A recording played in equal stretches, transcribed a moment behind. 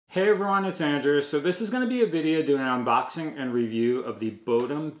Hey everyone, it's Andrew. So this is going to be a video doing an unboxing and review of the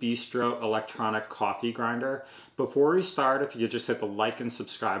Bodum Bistro electronic coffee grinder. Before we start, if you could just hit the like and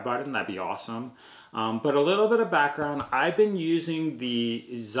subscribe button, that'd be awesome. But a little bit of background, I've been using the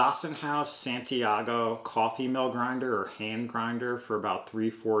Zassenhaus Santiago coffee mill grinder or hand grinder for about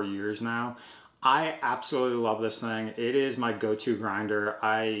 3-4 years now. I absolutely love this thing. It is my go-to grinder.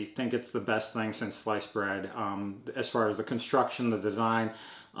 I think it's the best thing since sliced bread. As far as the construction, the design,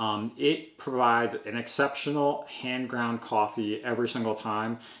 it provides an exceptional hand ground coffee every single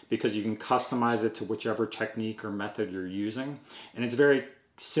time because you can customize it to whichever technique or method you're using. And it's very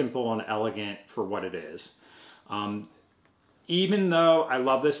simple and elegant for what it is. Even though I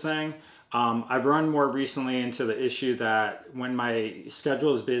love this thing, I've run more recently into the issue that when my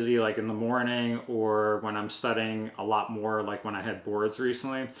schedule is busy, like in the morning or when I'm studying a lot more, like when I had boards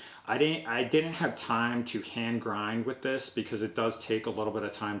recently, I didn't have time to hand grind with this because it does take a little bit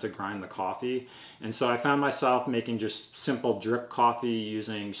of time to grind the coffee. And so I found myself making just simple drip coffee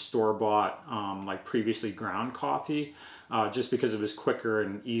using store-bought, like previously ground coffee, just because it was quicker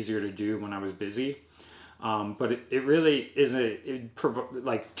and easier to do when I was busy. But it really isn't,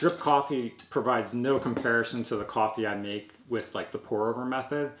 like drip coffee provides no comparison to the coffee I make with like the pour over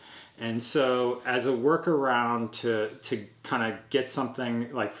method. And so as a workaround to kind of get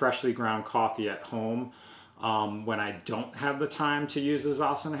something like freshly ground coffee at home, when I don't have the time to use the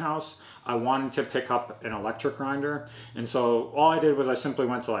Zassenhaus, I wanted to pick up an electric grinder. And so all I did was I simply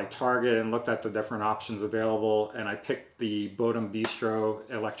went to like Target and looked at the different options available, and I picked the Bodum Bistro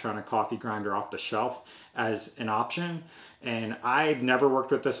electronic coffee grinder off the shelf as an option. And I've never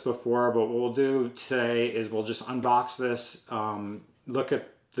worked with this before, but what we'll do today is we'll just unbox this, look at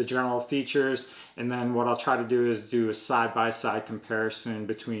the general features, and then what I'll try to do is do a side-by-side comparison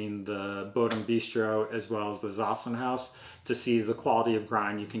between the Bodum Bistro as well as the Zassenhaus to see the quality of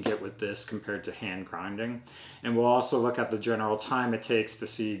grind you can get with this compared to hand grinding. And we'll also look at the general time it takes to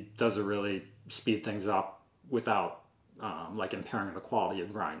see does it really speed things up without like impairing the quality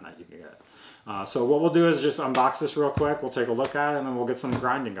of grind that you can get. So what we'll do is just unbox this real quick, we'll take a look at it, and then we'll get some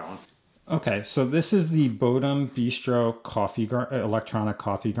grinding going. Okay, so this is the Bodum Bistro electronic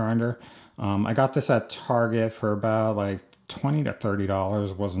coffee grinder. I got this at Target for about like $20 to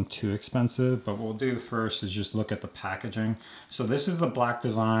 $30. It wasn't too expensive, but what we'll do first is just look at the packaging. So this is the black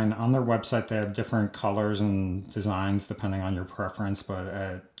design. On their website they have different colors and designs depending on your preference, but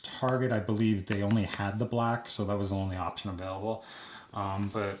at Target I believe they only had the black, so that was the only option available.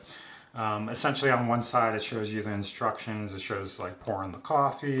 Essentially on one side it shows you the instructions. It shows like pouring the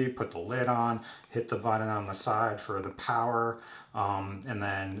coffee, put the lid on, hit the button on the side for the power, and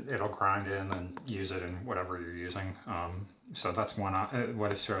then it'll grind it and then use it in whatever you're using. So that's one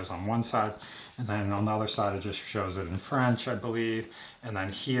what it shows on one side, and then on the other side it just shows it in French, I believe. And then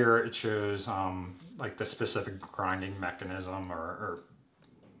here it shows like the specific grinding mechanism or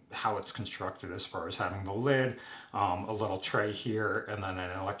how it's constructed, as far as having the lid, a little tray here, and then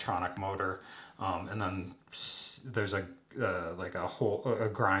an electronic motor, and then there's a like a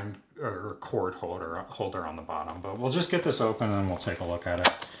grind or cord holder on the bottom. But we'll just get this open and we'll take a look at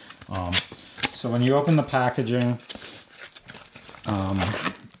it. So when you open the packaging,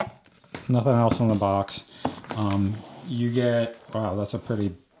 nothing else in the box. You get, wow, that's a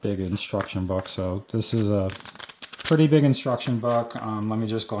pretty big instruction book. So this is a pretty big instruction book. Let me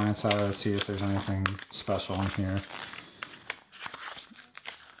just glance at it, see if there's anything special in here.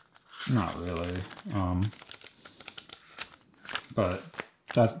 Not really. But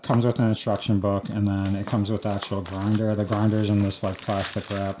that comes with an instruction book, and then it comes with the actual grinder. The grinder's in this like plastic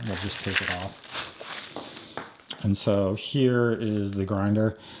wrap. We'll just take it off. And so here is the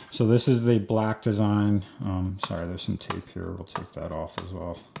grinder. So this is the black design. Sorry, there's some tape here. We'll take that off as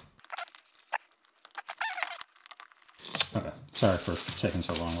well. Okay, sorry for taking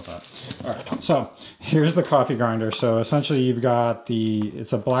so long with that. All right, so here's the coffee grinder. So essentially you've got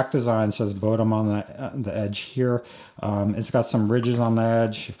it's a black design, says Bodum on the edge here. It's got some ridges on the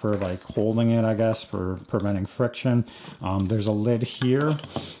edge for like holding it, I guess, for preventing friction. There's a lid here,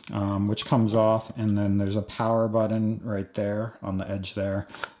 which comes off, and then there's a power button right there on the edge there,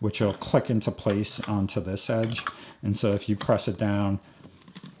 which will click into place onto this edge. And so if you press it down,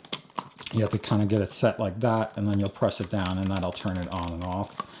 you have to kind of get it set like that, and then you'll press it down and that'll turn it on and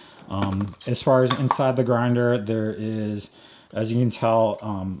off. As far as inside the grinder, there is, as you can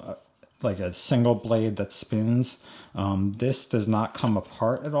tell, like a single blade that spins. This does not come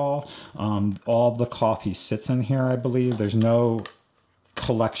apart at all. All the coffee sits in here, I believe. There's no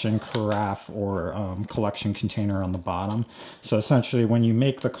collection carafe or collection container on the bottom. So essentially when you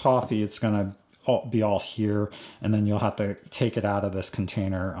make the coffee, it's going to be all here, and then you'll have to take it out of this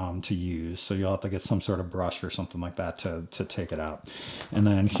container to use. So you'll have to get some sort of brush or something like that to take it out. And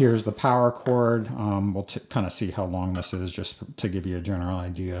then here's the power cord. We'll kind of see how long this is, just to give you a general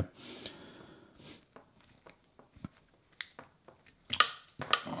idea.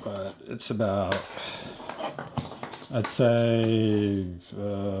 But it's about, I'd say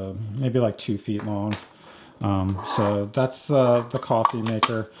maybe like 2 feet long. So that's the coffee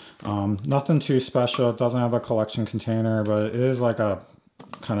maker. Nothing too special. It doesn't have a collection container, but it is like a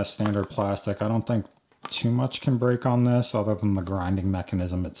kind of standard plastic. I don't think too much can break on this other than the grinding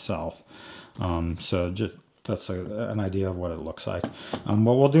mechanism itself. So just that's an idea of what it looks like.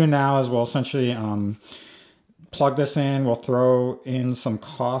 What we'll do now is we'll essentially plug this in, we'll throw in some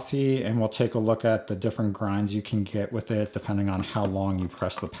coffee, and we'll take a look at the different grinds you can get with it depending on how long you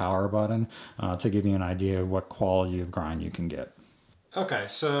press the power button, to give you an idea of what quality of grind you can get. Okay,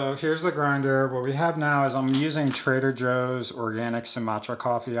 so here's the grinder. What we have now is I'm using Trader Joe's organic Sumatra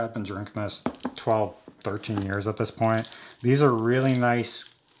coffee. I've been drinking this 12, 13 years at this point. These are really nice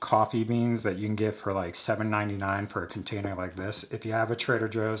coffee beans that you can get for like $7.99 for a container like this. If you have a Trader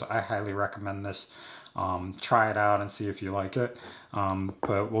Joe's, I highly recommend this. Try it out and see if you like it.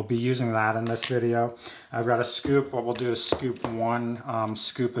 But we'll be using that in this video. I've got a scoop. What we'll do is scoop one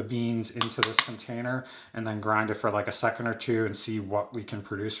scoop of beans into this container and then grind it for like a second or two and see what we can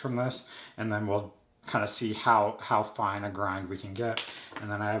produce from this. And then we'll kind of see how fine a grind we can get.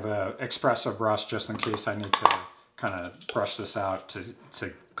 And then I have a espresso brush just in case I need to kind of brush this out to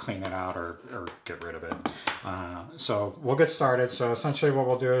clean it out or get rid of it. So we'll get started. So essentially what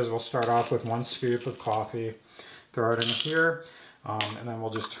we'll do is we'll start off with 1 scoop of coffee, throw it in here, and then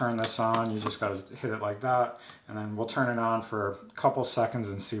we'll just turn this on. You just got to hit it like that, and then we'll turn it on for a couple seconds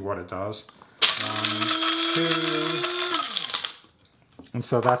and see what it does. 1, 2, and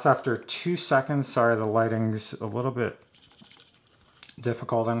so that's after 2 seconds. Sorry, the lighting's a little bit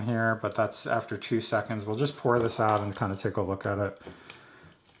difficult in here, but that's after 2 seconds. We'll just pour this out and kind of take a look at it.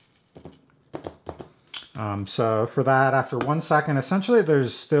 So for that, after 1 second, essentially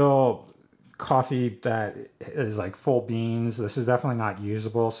there's still coffee that is like full beans. This is definitely not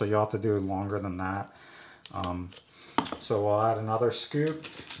usable, so you'll have to do it longer than that. So we'll add another scoop,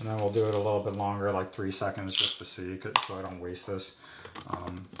 and then we'll do it a little bit longer, like 3 seconds, just to see, so I don't waste this.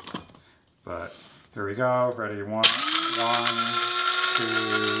 But here we go. Ready? 1, 2,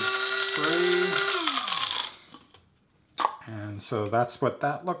 3. And so that's what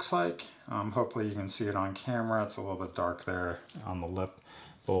that looks like. Hopefully you can see it on camera. It's a little bit dark there on the lip,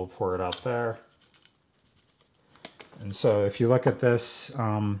 but we'll pour it out there. And so if you look at this,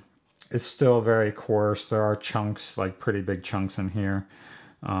 it's still very coarse. There are chunks, like pretty big chunks in here.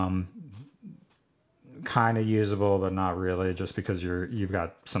 Kind of usable, but not really, just because you've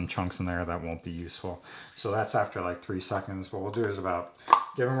got some chunks in there that won't be useful. So that's after like 3 seconds. What we'll do is about,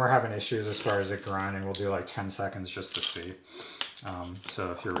 given we're having issues as far as it grinding, we'll do like 10 seconds just to see.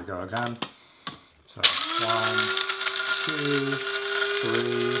 So here we go again. So 1, 2,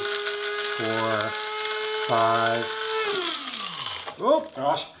 3, 4, 5. Oh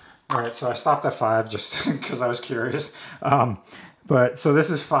gosh. All right, so I stopped at 5 just because I was curious. But so this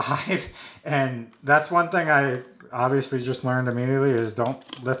is 5, and that's one thing I obviously just learned immediately is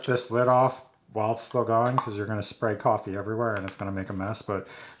don't lift this lid off while it's still going, because you're going to spray coffee everywhere and it's going to make a mess. But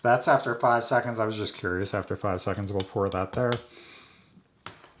that's after 5 seconds. I was just curious. After 5 seconds, we'll pour that there.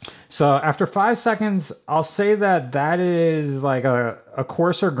 So after 5 seconds, I'll say that that is like a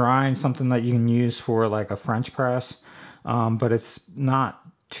coarser grind, something that you can use for like a French press, but it's not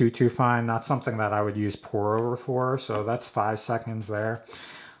too fine, not something that I would use pour over for. So that's 5 seconds there.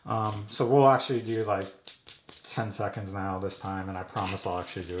 So we'll actually do like 10 seconds now this time, and I promise I'll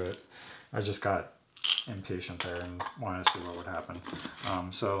actually do it. I just got impatient there and wanted to see what would happen.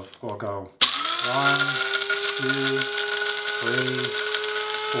 So we'll go 1, 2, 3,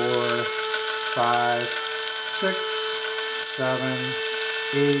 4, 5, 6, 7,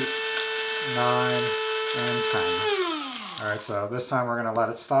 8, 9, and 10. All right, so this time we're gonna let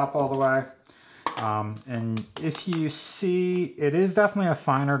it stop all the way. And if you see, it is definitely a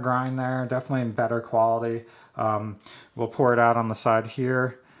finer grind there, definitely in better quality. We'll pour it out on the side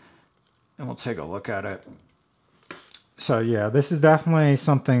here and we'll take a look at it. So yeah, this is definitely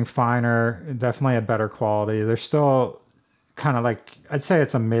something finer, definitely a better quality. There's still kind of like, I'd say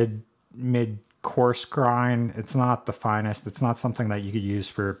it's a mid coarse grind. It's not the finest. It's not something that you could use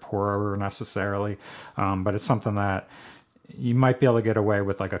for pour over necessarily, but it's something that you might be able to get away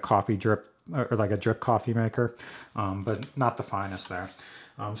with like a coffee drip or like a drip coffee maker, but not the finest there.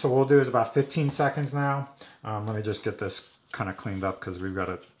 So what we'll do is about 15 seconds now. Let me just get this kind of cleaned up because we've got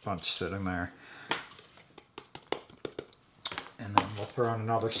a bunch sitting there. we'll throw in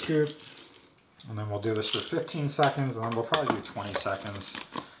another scoop, and then we'll do this for 15 seconds, and then we'll probably do 20 seconds,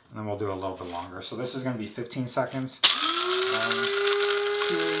 and then we'll do a little bit longer. So this is going to be 15 seconds. 1,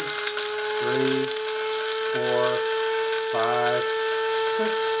 2, 3, 4, 5,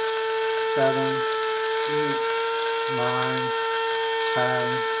 6, 7, 8, 9, 10,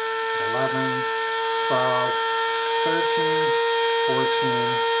 11, 12, 13, 14,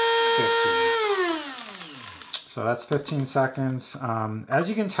 15. So that's 15 seconds. As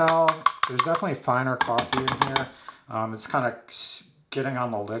you can tell, there's definitely finer coffee in here. It's kind of getting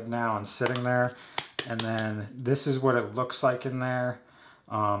on the lid now and sitting there. And then this is what it looks like in there.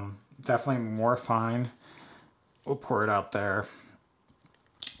 Definitely more fine. We'll pour it out there.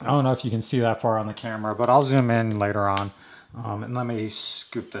 I don't know if you can see that far on the camera, but I'll zoom in later on. And let me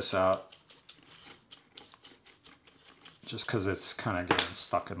scoop this out, just because it's kind of getting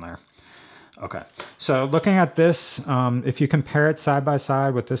stuck in there. Okay, so looking at this, if you compare it side by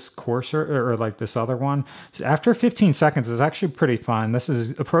side with this coarser, or like this other one, after 15 seconds, it's actually pretty fine. This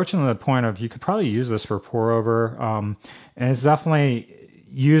is approaching the point of you could probably use this for pour over, and it's definitely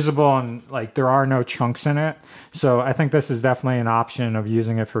usable, and like there are no chunks in it. So I think this is definitely an option of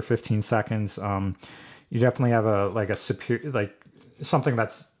using it for 15 seconds. You definitely have a superior, like something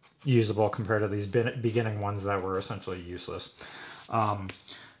that's usable compared to these beginning ones that were essentially useless.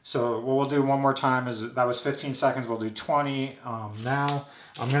 So what we'll do one more time is, that was 15 seconds, we'll do 20. Now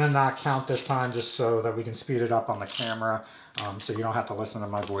I'm gonna not count this time just so that we can speed it up on the camera, so you don't have to listen to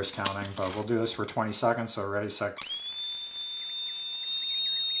my voice counting, but we'll do this for 20 seconds. So ready, set.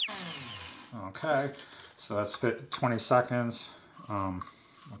 Okay, so that's 20 seconds. I'll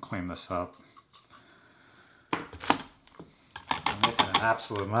clean this up. Making an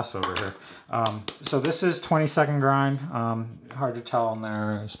absolute mess over here. So this is 20-second grind. Hard to tell in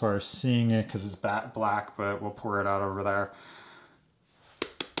there as far as seeing it because it's black, but we'll pour it out over there.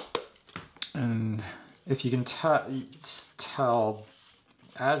 And if you can tell,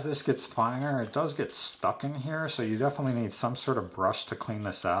 as this gets finer, it does get stuck in here, so you definitely need some sort of brush to clean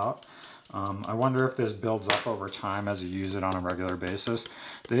this out. I wonder if this builds up over time as you use it on a regular basis.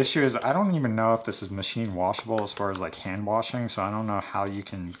 The issue is I don't even know if this is machine washable as far as like hand washing, so I don't know how you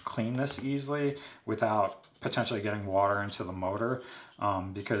can clean this easily without potentially getting water into the motor,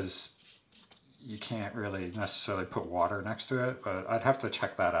 because you can't really necessarily put water next to it, but I'd have to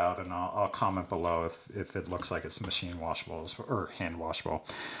check that out, and I'll comment below if it looks like it's machine washable or hand washable.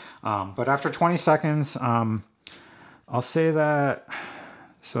 But after 20 seconds, I'll say that,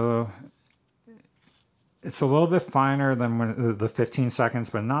 so it's a little bit finer than when the 15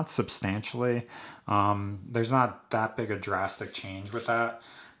 seconds, but not substantially. There's not that big a drastic change with that.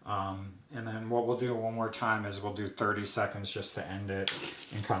 And then what we'll do one more time is we'll do 30 seconds just to end it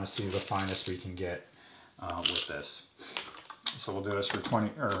and kind of see the finest we can get with this. So we'll do this for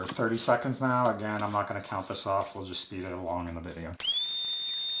 30 seconds now. Again, I'm not going to count this off. We'll just speed it along in the video.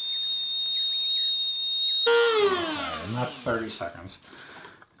 Okay, and that's 30 seconds.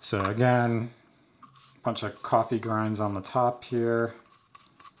 So again, bunch of coffee grinds on the top here.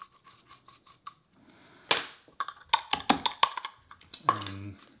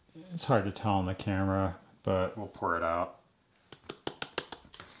 And it's hard to tell on the camera, but we'll pour it out.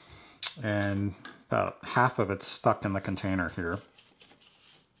 And about half of it's stuck in the container here.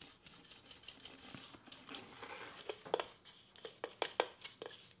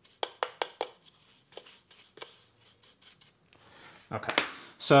 Okay.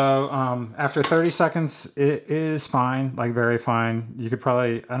 So after 30 seconds, it is fine, like very fine. You could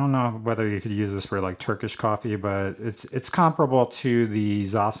probably, I don't know whether you could use this for like Turkish coffee, but it's comparable to the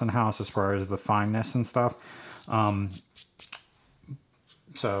Zassenhaus as far as the fineness and stuff.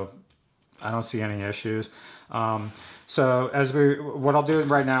 So I don't see any issues. So what I'll do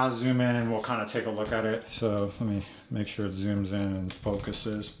right now is zoom in and we'll kind of take a look at it. So let me make sure it zooms in and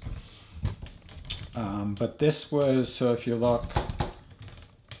focuses. But this was, so if you look,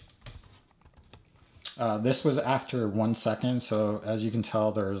 this was after 1 second, so as you can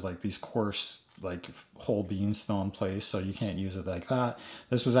tell, there's like these coarse, like whole beans still in place, so you can't use it like that.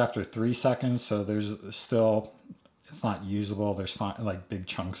 This was after 3 seconds, so there's still, it's not usable. There's like big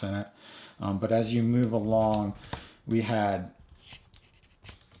chunks in it. But as you move along, we had,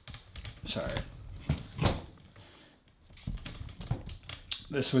 sorry,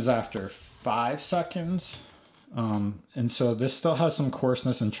 this was after 5 seconds. And so this still has some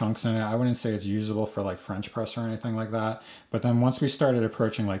coarseness and chunks in it. I wouldn't say it's usable for like French press or anything like that. But then once we started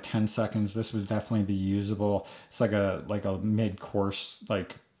approaching like 10 seconds, this would definitely be usable. It's like a mid-coarse,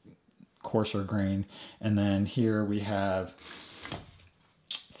 like coarser grain. And then here we have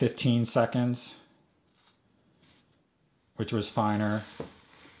 15 seconds, which was finer,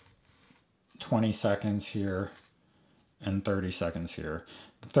 20 seconds here, and 30 seconds here.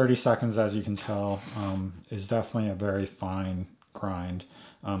 The 30 seconds, as you can tell, is definitely a very fine grind.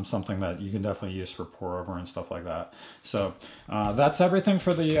 Something that you can definitely use for pour over and stuff like that. So that's everything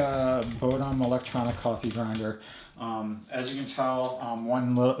for the Bodum electronic coffee grinder. As you can tell,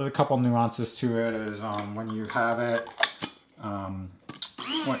 a couple nuances to it is when you have it,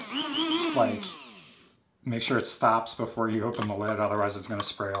 make sure it stops before you open the lid, otherwise it's going to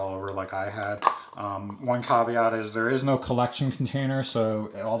spray all over like I had. One caveat is there is no collection container, so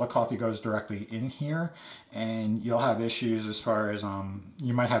all the coffee goes directly in here, and you'll have issues as far as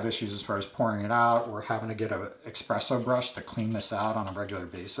you might have issues as far as pouring it out or having to get an espresso brush to clean this out on a regular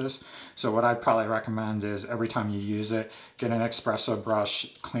basis. So what I'd probably recommend is every time you use it, get an espresso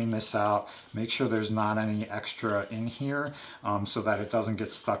brush, clean this out, make sure there's not any extra in here so that it doesn't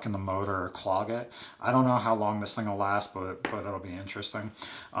get stuck in the motor or clog it. I don't know how long this thing will last, but it'll be interesting.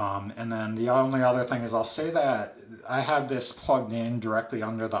 And then the only other thing is I'll say that I have this plugged in directly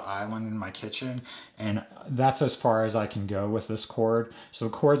under the island in my kitchen, and that's as far as I can go with this cord. So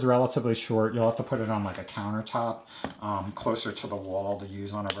the cord's relatively short. You'll have to put it on like a countertop closer to the wall to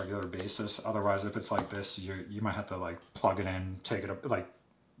use on a regular basis. Otherwise, if it's like this, you might have to like plug it in, take it like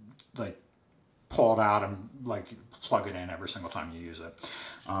pull it out and like plug it in every single time you use it.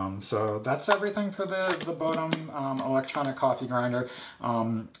 So that's everything for the Bodum electronic coffee grinder.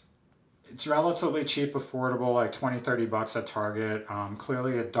 It's relatively cheap, affordable, like 20-30 bucks at Target.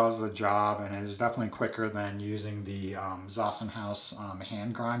 Clearly it does the job, and it is definitely quicker than using the Zassenhaus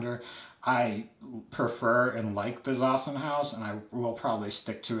hand grinder. I prefer and like the Zassenhaus, and I will probably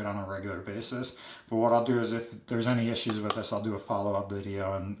stick to it on a regular basis. But what I'll do is if there's any issues with this, I'll do a follow-up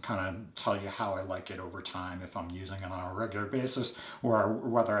video and kind of tell you how I like it over time if I'm using it on a regular basis, or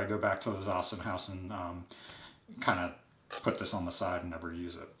whether I go back to the Zassenhaus and kind of put this on the side and never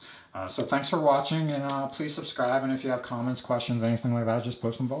use it. So thanks for watching, and please subscribe, and if you have comments, questions, anything like that, just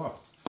post them below.